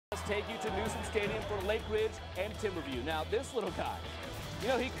take you to Newsom Stadium for Lake Ridge and Timberview. Now, this little guy, you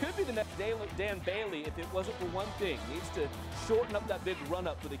know, he could be the next Dan Bailey if it wasn't for one thing. He needs to shorten up that big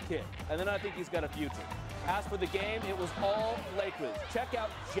run-up for the kick, and then I think he's got a future. As for the game, it was all Lake Ridge. Check out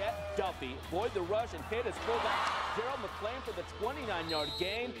Jet Duffy, avoid the rush and hit his fullback Gerald McClain for the 29-yard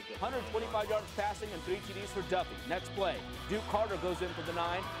gain, 125 yards passing and 3 TDs for Duffy. Next play, Duke Carter goes in for the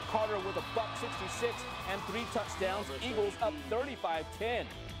 9. Carter with a $166 and 3 touchdowns. Eagles up 35-10.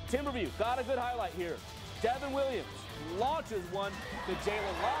 Timberview got a good highlight here. Devin Williams launches one to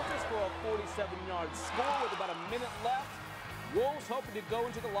Jalen Loftus for a 47-yard score with about a minute left. Wolves hoping to go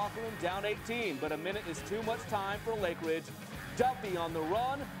into the locker room down 18, but a minute is too much time for Lake Ridge. Duffy on the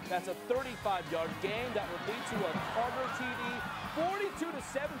run. That's a 35-yard gain that would lead to a Carter TD.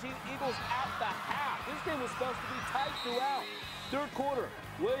 42-17 Eagles at the half. This game was supposed to be tight throughout. Third quarter,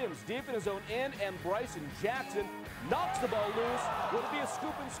 Williams deep in his own end, and Bryson Jackson knocks the ball loose. Will it be a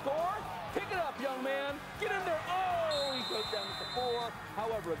scoop and score? Pick it up, young man. Get in there. Oh, he goes down to the 4.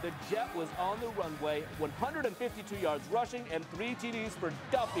 However, the Jet was on the runway, 152 yards rushing and 3 TDs for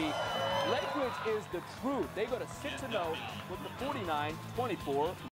Duffy. Lake Ridge is the truth. They go to 6-0 with the 49-24